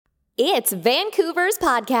It's Vancouver's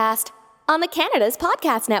podcast on the Canada's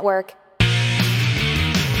Podcast Network.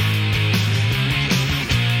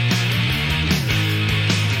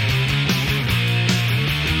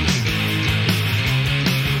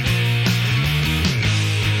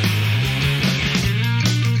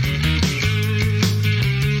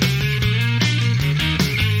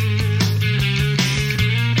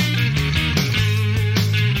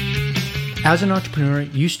 As an entrepreneur,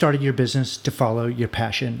 you started your business to follow your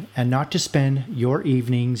passion and not to spend your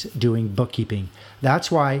evenings doing bookkeeping.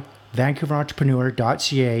 That's why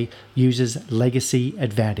VancouverEntrepreneur.ca uses Legacy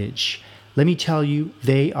Advantage. Let me tell you,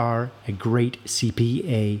 they are a great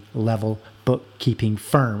CPA level bookkeeping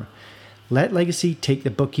firm. Let Legacy take the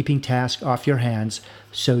bookkeeping task off your hands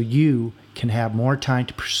so you can have more time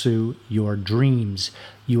to pursue your dreams.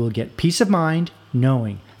 You will get peace of mind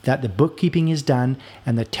knowing that the bookkeeping is done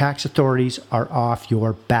and the tax authorities are off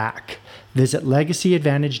your back. Visit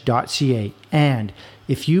legacyadvantage.ca, and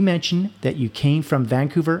if you mention that you came from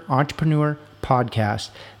Vancouver Entrepreneur Podcast,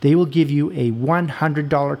 they will give you a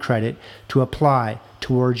 $100 credit to apply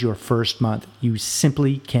towards your first month. You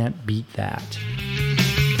simply can't beat that.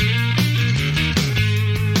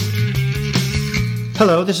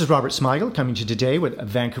 Hello, this is Robert Smigel coming to you today with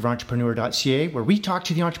VancouverEntrepreneur.ca, where we talk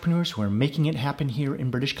to the entrepreneurs who are making it happen here in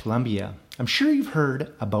British Columbia. I'm sure you've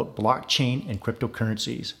heard about blockchain and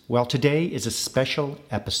cryptocurrencies. Well, today is a special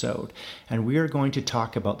episode, and we are going to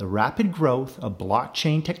talk about the rapid growth of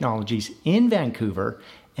blockchain technologies in Vancouver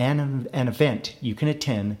and an event you can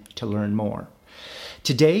attend to learn more.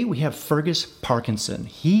 Today, we have Fergus Parkinson.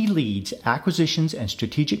 He leads acquisitions and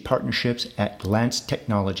strategic partnerships at Glance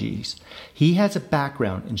Technologies. He has a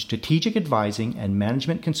background in strategic advising and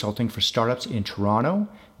management consulting for startups in Toronto,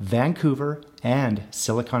 Vancouver, and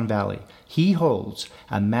Silicon Valley. He holds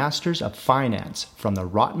a Master's of Finance from the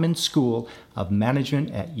Rotman School of Management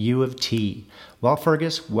at U of T. Well,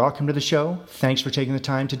 Fergus, welcome to the show. Thanks for taking the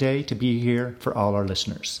time today to be here for all our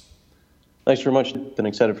listeners. Thanks very much. Been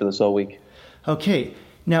excited for this all week. Okay,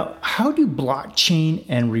 now how do blockchain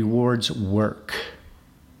and rewards work?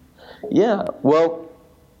 Yeah, well,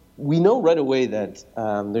 we know right away that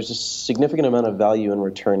there's a significant amount of value in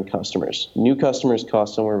return customers. New customers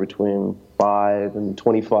cost somewhere between 5 and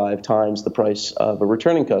 25 times the price of a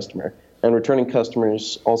returning customer. And returning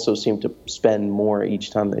customers also seem to spend more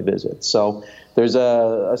each time they visit. So there's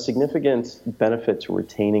a significant benefit to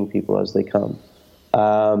retaining people as they come.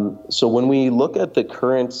 So when we look at the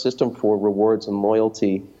current system for rewards and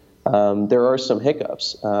loyalty, there are some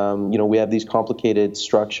hiccups. We have these complicated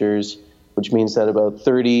structures, which means that about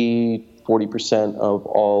 40% of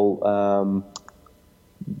all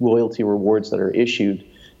loyalty rewards that are issued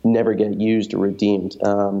never get used or redeemed.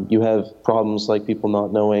 You have problems like people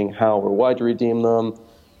not knowing how or why to redeem them.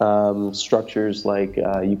 Structures like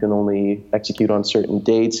you can only execute on certain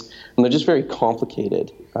dates, and they're just very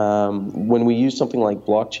complicated. When we use something like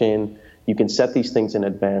blockchain, you can set these things in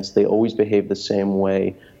advance. They always behave the same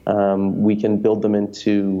way. We can build them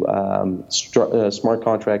into smart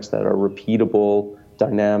contracts that are repeatable,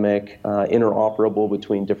 dynamic, interoperable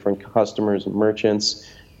between different customers and merchants.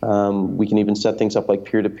 We can even set things up like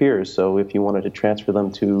peer-to-peer. So if you wanted to transfer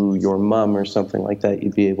them to your mom or something like that,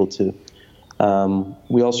 you'd be able to.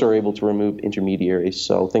 We also are able to remove intermediaries.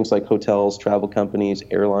 So things like hotels, travel companies,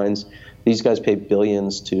 airlines, these guys pay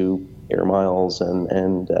billions to Air Miles and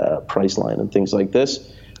Priceline and things like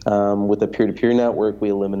this. With a peer-to-peer network, we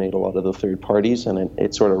eliminate a lot of the third parties, and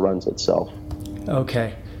it sort of runs itself.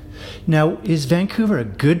 Okay. Now, is Vancouver a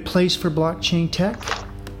good place for blockchain tech?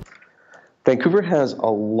 Vancouver has a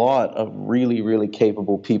lot of really, really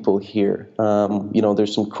capable people here.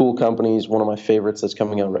 There's some cool companies. One of my favorites that's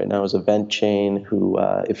coming out right now is EventChain, who,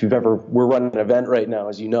 we're running an event right now,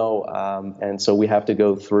 as you know, and so we have to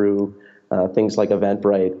go through things like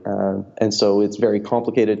Eventbrite, and so it's very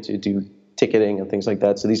complicated to do ticketing and things like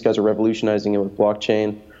that. So these guys are revolutionizing it with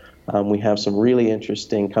blockchain. We have some really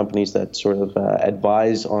interesting companies that sort of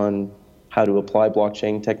advise on how to apply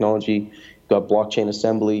blockchain technology. We've got Blockchain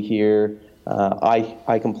Assembly here.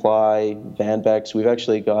 iComply, Vanbex. We've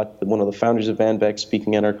actually got one of the founders of Vanbex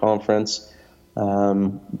speaking at our conference.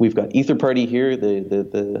 We've got Etherparty here.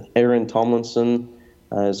 The Aaron Tomlinson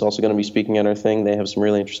is also going to be speaking at our thing. They have some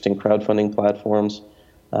really interesting crowdfunding platforms,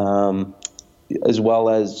 as well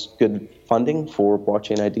as good funding for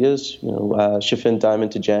blockchain ideas. Shafin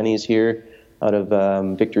Diamond Tijani is here out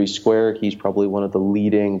of Victory Square. He's probably one of the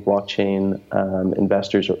leading blockchain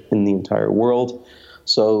investors in the entire world.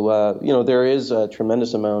 So, there is a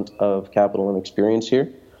tremendous amount of capital and experience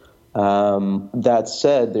here. That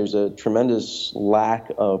said, there's a tremendous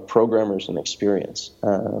lack of programmers and experience.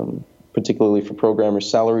 particularly for programmers.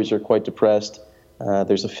 Salaries are quite depressed.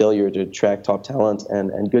 There's a failure to attract top talent,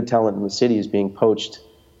 and good talent in the city is being poached.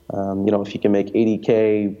 If you can make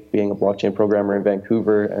 $80K being a blockchain programmer in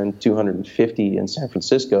Vancouver and $250 in San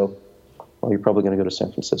Francisco, well, you're probably going to go to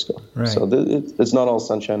San Francisco. Right. So it's not all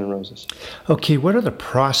sunshine and roses. Okay, what are the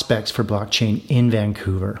prospects for blockchain in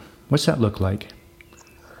Vancouver? What's that look like?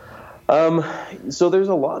 So there's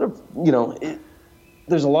a lot of,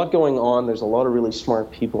 there's a lot going on. There's a lot of really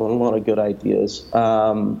smart people and a lot of good ideas.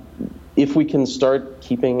 If we can start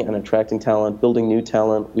keeping and attracting talent, building new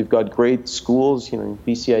talent, we've got great schools.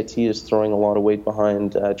 BCIT is throwing a lot of weight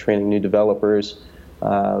behind training new developers.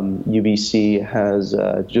 UBC has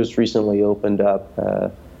just recently opened up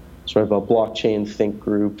sort of a blockchain think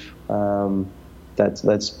group that's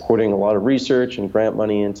supporting a lot of research and grant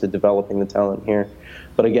money into developing the talent here.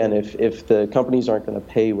 But again, if the companies aren't going to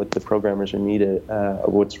pay what the programmers are needed,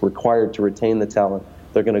 what's required to retain the talent,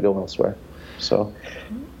 they're going to go elsewhere. So.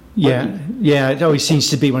 Yeah, it always seems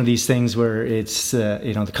to be one of these things where it's,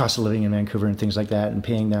 the cost of living in Vancouver and things like that, and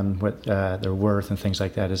paying them what they're worth and things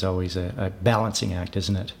like that is always a balancing act,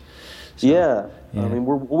 isn't it? So, yeah. I mean,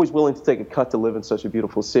 we're always willing to take a cut to live in such a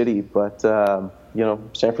beautiful city, but,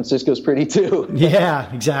 San Francisco's pretty too.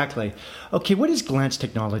 Yeah, exactly. Okay, what is Glance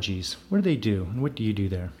Technologies? What do they do, and what do you do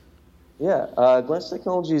there? Yeah, Glance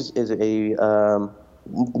Technologies is a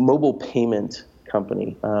mobile payment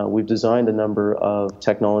company. We've designed a number of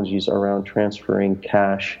technologies around transferring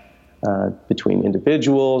cash between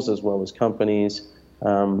individuals as well as companies.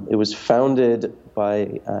 It was founded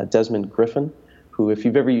by Desmond Griffin, who, if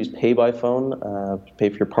you've ever used Pay by Phone, pay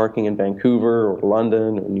for your parking in Vancouver or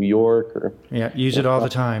London or New York, or use it all the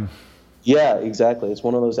time. Yeah, exactly. It's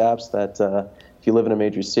one of those apps that if you live in a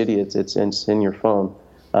major city, it's in your phone.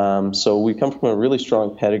 So we come from a really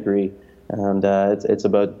strong pedigree. And it's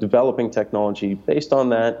about developing technology based on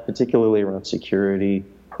that, particularly around security,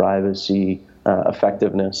 privacy,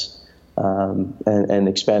 effectiveness, and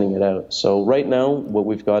expanding it out. So right now, what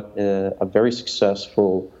we've got a very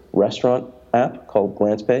successful restaurant app called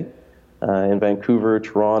GlancePay in Vancouver,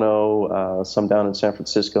 Toronto, some down in San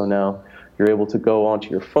Francisco now. You're able to go onto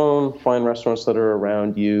your phone, find restaurants that are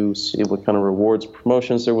around you, see what kind of rewards,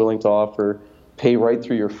 promotions they're willing to offer, pay right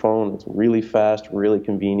through your phone. It's really fast, really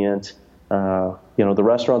convenient. The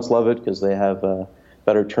restaurants love it because they have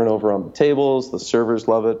better turnover on the tables. The servers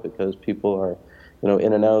love it because people are,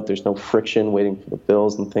 in and out. There's no friction waiting for the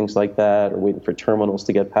bills and things like that, or waiting for terminals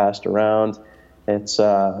to get passed around. It's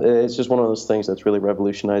just one of those things that's really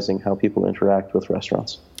revolutionizing how people interact with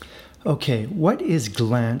restaurants. Okay, what is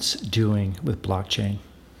Glance doing with blockchain?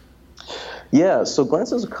 Yeah, so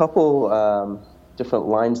Glance has a couple different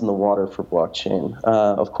lines in the water for blockchain.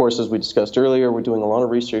 Of course, as we discussed earlier, we're doing a lot of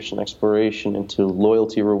research and exploration into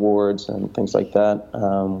loyalty rewards and things like that.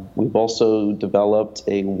 We've also developed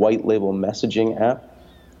a white label messaging app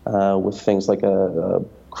with things like a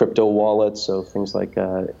crypto wallet, so things like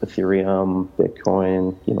Ethereum,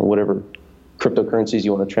 Bitcoin, whatever cryptocurrencies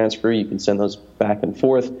you want to transfer, you can send those back and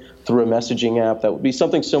forth through a messaging app that would be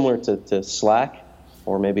something similar to Slack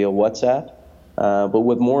or maybe a WhatsApp. But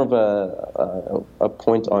with more of a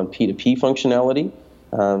point on P2P functionality.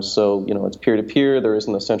 So, it's peer-to-peer. There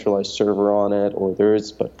isn't a centralized server on it, or there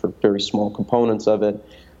is, but for very small components of it.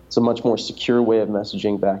 It's a much more secure way of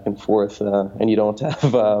messaging back and forth, and you don't have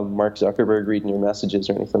Mark Zuckerberg reading your messages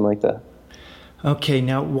or anything like that. Okay,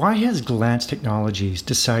 now why has Glance Technologies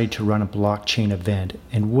decided to run a blockchain event,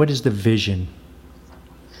 and what is the vision?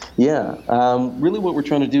 Yeah, really what we're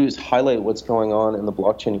trying to do is highlight what's going on in the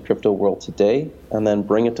blockchain and crypto world today, and then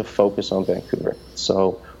bring it to focus on Vancouver.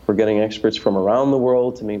 So we're getting experts from around the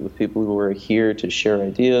world to meet with people who are here to share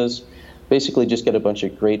ideas, basically just get a bunch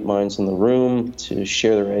of great minds in the room to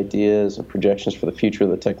share their ideas and projections for the future of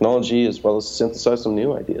the technology, as well as synthesize some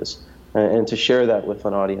new ideas. And to share that with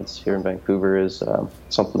an audience here in Vancouver is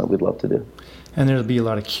something that we'd love to do. And there'll be a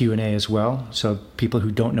lot of Q&A as well. So people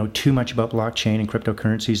who don't know too much about blockchain and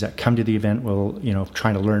cryptocurrencies that come to the event will,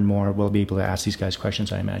 trying to learn more, will be able to ask these guys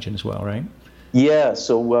questions, I imagine, as well, right? Yeah,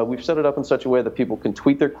 so we've set it up in such a way that people can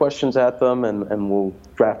tweet their questions at them, and we'll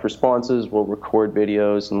draft responses, we'll record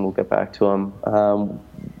videos, and we'll get back to them.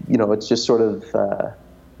 It's just sort of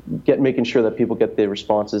making sure that people get the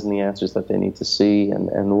responses and the answers that they need to see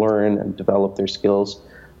and learn and develop their skills.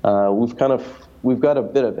 We've got a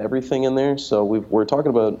bit of everything in there. So we're talking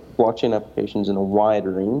about blockchain applications in a wide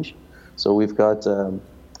range. So we've got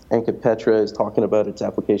Ankit Petra is talking about its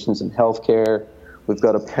applications in healthcare. We've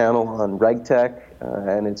got a panel on RegTech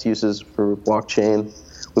and its uses for blockchain.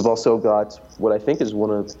 We've also got what I think is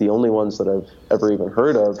one of the only ones that I've ever even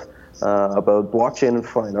heard of about blockchain and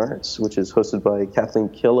fine arts, which is hosted by Kathleen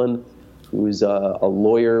Killen who's a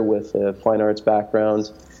lawyer with a fine arts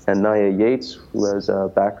background, and Naya Yates, who has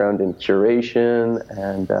a background in curation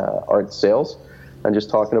and art sales, and just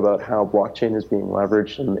talking about how blockchain is being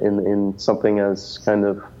leveraged in something as kind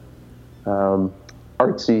of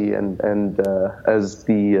artsy and as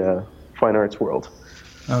the fine arts world.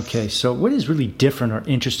 Okay, so what is really different or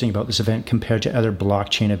interesting about this event compared to other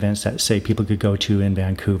blockchain events that, say, people could go to in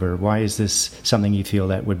Vancouver? Why is this something you feel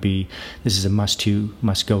that this is a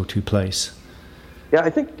must-go-to place? Yeah,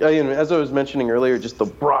 I think, as I was mentioning earlier, just the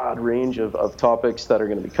broad range of topics that are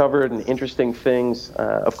going to be covered and interesting things.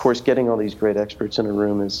 Of course, getting all these great experts in a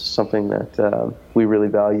room is something that we really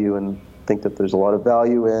value and think that there's a lot of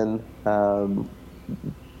value in.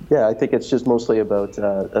 I think it's just mostly about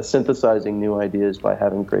synthesizing new ideas by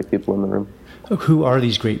having great people in the room. Who are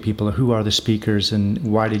these great people? Who are the speakers, and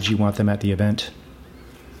why did you want them at the event?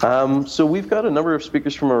 So we've got a number of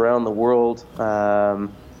speakers from around the world,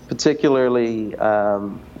 particularly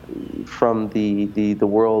from the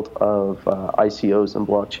world of ICOs and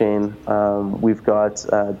blockchain. We've got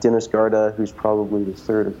Dennis Garda, who's probably the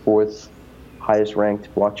third or fourth highest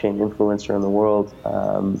ranked blockchain influencer in the world.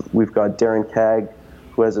 We've got Darren Cagg,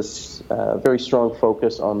 who has a very strong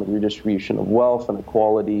focus on the redistribution of wealth and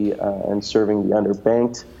equality and serving the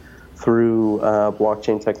underbanked through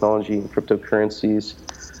blockchain technology and cryptocurrencies.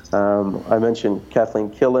 I mentioned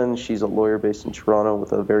Kathleen Killen. She's a lawyer based in Toronto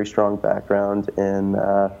with a very strong background in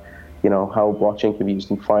how blockchain can be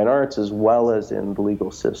used in fine arts as well as in the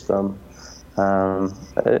legal system.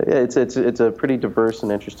 It's a pretty diverse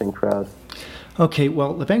and interesting crowd. Okay,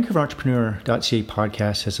 well, the VancouverEntrepreneur.ca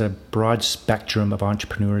podcast has a broad spectrum of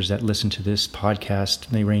entrepreneurs that listen to this podcast.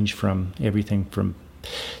 They range from everything from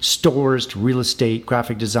stores to real estate,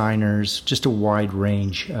 graphic designers, just a wide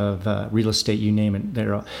range of real estate, you name it.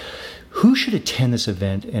 Who should attend this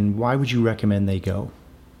event, and why would you recommend they go?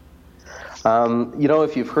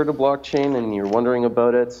 If you've heard of blockchain and you're wondering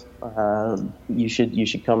about it, you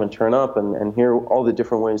should come and turn up and hear all the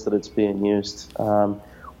different ways that it's being used.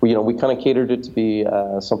 We kind of catered it to be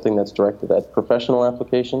something that's directed at professional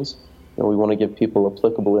applications. We want to give people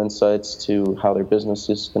applicable insights to how their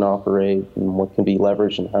businesses can operate and what can be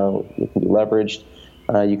leveraged and how it can be leveraged.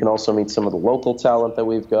 You can also meet some of the local talent that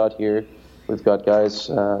we've got here. We've got guys,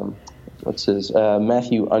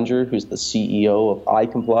 Matthew Unger, who's the CEO of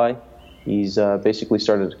iComply. He's basically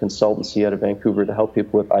started a consultancy out of Vancouver to help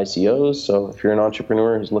people with ICOs. So if you're an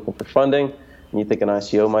entrepreneur who's looking for funding, and you think an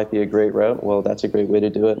ICO might be a great route, well, that's a great way to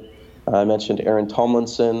do it. I mentioned Aaron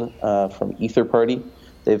Tomlinson from EtherParty.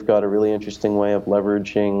 They've got a really interesting way of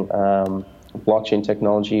leveraging blockchain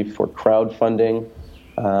technology for crowdfunding.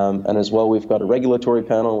 And as well, we've got a regulatory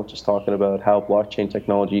panel, which is talking about how blockchain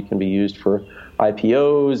technology can be used for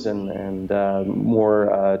IPOs and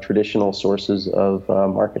more traditional sources of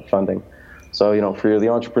market funding. So, for the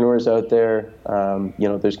entrepreneurs out there, there's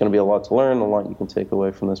going to be a lot to learn, a lot you can take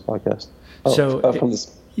away from this podcast. From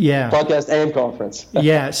this podcast and conference.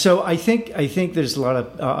 Yeah. So I think there's a lot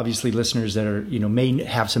of obviously listeners that are, may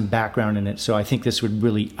have some background in it. So I think this would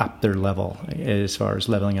really up their level as far as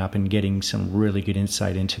leveling up and getting some really good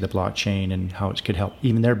insight into the blockchain and how it could help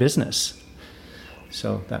even their business.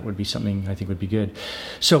 So that would be something I think would be good.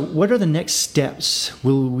 So what are the next steps?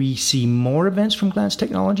 Will we see more events from Glance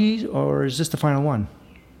Technologies, or is this the final one?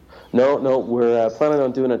 No, we're planning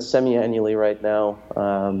on doing it semi-annually right now.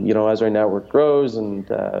 As our network grows and,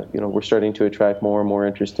 we're starting to attract more and more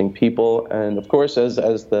interesting people. And of course, as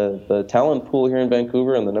the talent pool here in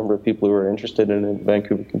Vancouver and the number of people who are interested in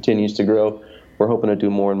Vancouver continues to grow, we're hoping to do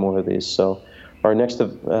more and more of these. So our next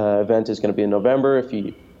event is going to be in November. If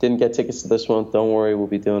you didn't get tickets to this one, don't worry, we'll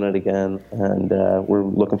be doing it again. And we're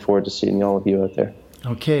looking forward to seeing all of you out there.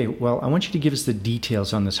 Okay, well, I want you to give us the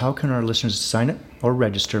details on this. How can our listeners sign up or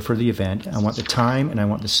register for the event? I want the time and I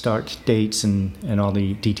want the start dates and all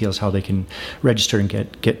the details, how they can register and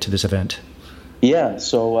get to this event. Yeah,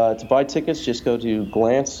 so to buy tickets, just go to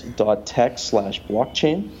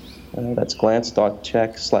glance.tech/blockchain. That's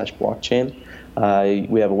glance.tech/blockchain.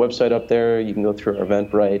 We have a website up there. You can go through our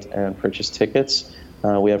Eventbrite and purchase tickets.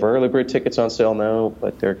 We have early bird tickets on sale now,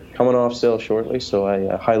 but they're coming off sale shortly, so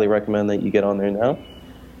I highly recommend that you get on there now.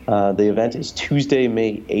 The event is Tuesday,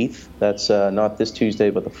 May 8th. That's not this Tuesday,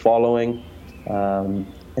 but the following.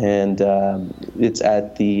 It's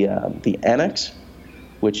at the Annex,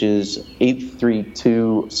 which is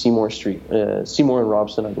 832 Seymour Street, Seymour and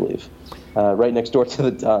Robson, I believe, right next door to the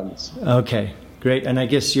Duns. Okay. Great. And I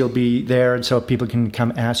guess you'll be there, and so people can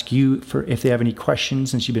come ask you for if they have any questions.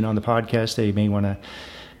 Since you've been on the podcast, they may want to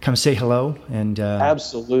come say hello. And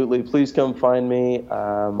absolutely. Please come find me.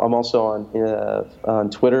 I'm also on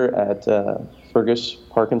Twitter at Fergus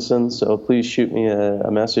Parkinson. So please shoot me a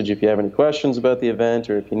message if you have any questions about the event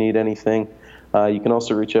or if you need anything. You can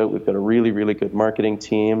also reach out. We've got a really, really good marketing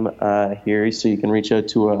team here. So you can reach out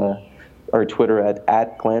to our Twitter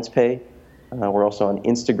at GlancePay. We're also on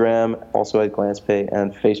Instagram, also at GlancePay,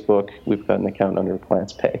 and Facebook. We've got an account under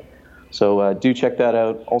GlancePay. So do check that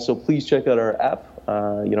out. Also, please check out our app.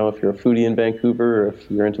 If you're a foodie in Vancouver or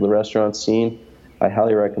if you're into the restaurant scene, I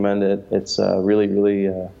highly recommend it. It's really,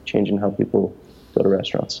 really changing how people go to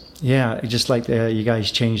restaurants. Yeah, just like you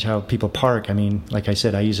guys changed how people park. I mean, like I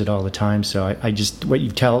said, I use it all the time. So I just, what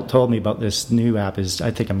you told me about this new app is,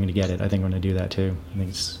 I think I'm going to get it. I think I'm going to do that too. I think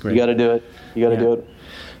it's great. You got to do it. You got to do it.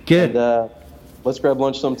 Good. And, let's grab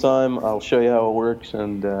lunch sometime. I'll show you how it works,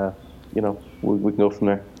 and we can go from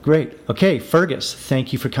there. Great. Okay, Fergus,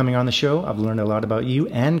 thank you for coming on the show. I've learned a lot about you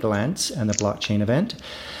and Glance and the blockchain event,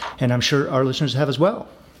 and I'm sure our listeners have as well.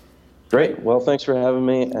 Great. Well, thanks for having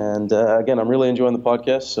me. And again, I'm really enjoying the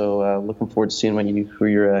podcast, so looking forward to seeing who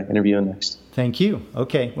you're interviewing next. Thank you.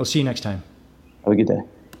 Okay, we'll see you next time. Have a good day.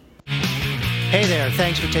 Hey there,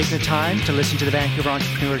 thanks for taking the time to listen to the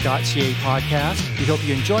VancouverEntrepreneur.ca podcast. We hope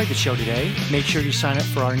you enjoyed the show today. Make sure you sign up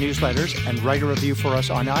for our newsletters and write a review for us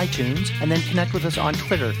on iTunes, and then connect with us on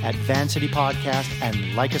Twitter at Vancity Podcast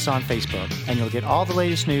and like us on Facebook. And you'll get all the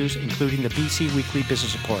latest news, including the BC Weekly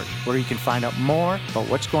Business Report, where you can find out more about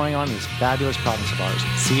what's going on in this fabulous province of ours.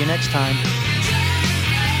 See you next time.